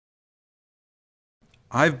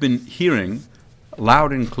I've been hearing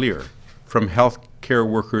loud and clear from healthcare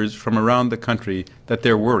workers from around the country that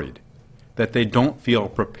they're worried, that they don't feel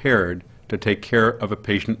prepared to take care of a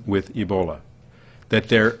patient with Ebola, that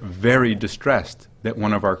they're very distressed that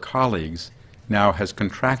one of our colleagues now has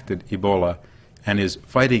contracted Ebola and is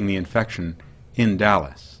fighting the infection in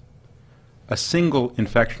Dallas. A single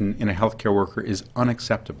infection in a healthcare worker is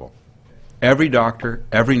unacceptable. Every doctor,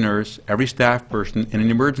 every nurse, every staff person in an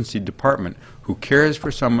emergency department who cares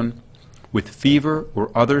for someone with fever or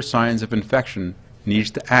other signs of infection needs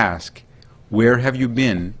to ask, where have you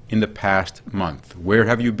been in the past month? Where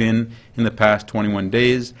have you been in the past 21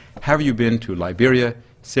 days? Have you been to Liberia,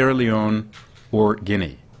 Sierra Leone, or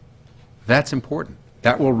Guinea? That's important.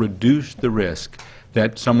 That will reduce the risk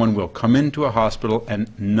that someone will come into a hospital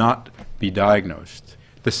and not be diagnosed.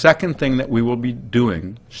 The second thing that we will be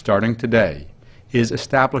doing, starting today, is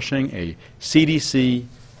establishing a CDC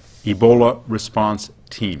Ebola response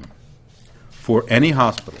team. For any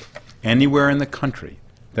hospital, anywhere in the country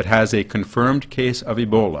that has a confirmed case of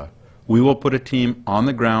Ebola, we will put a team on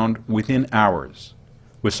the ground within hours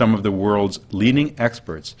with some of the world's leading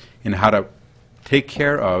experts in how to take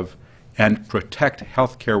care of and protect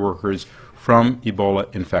healthcare workers from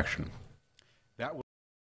Ebola infection.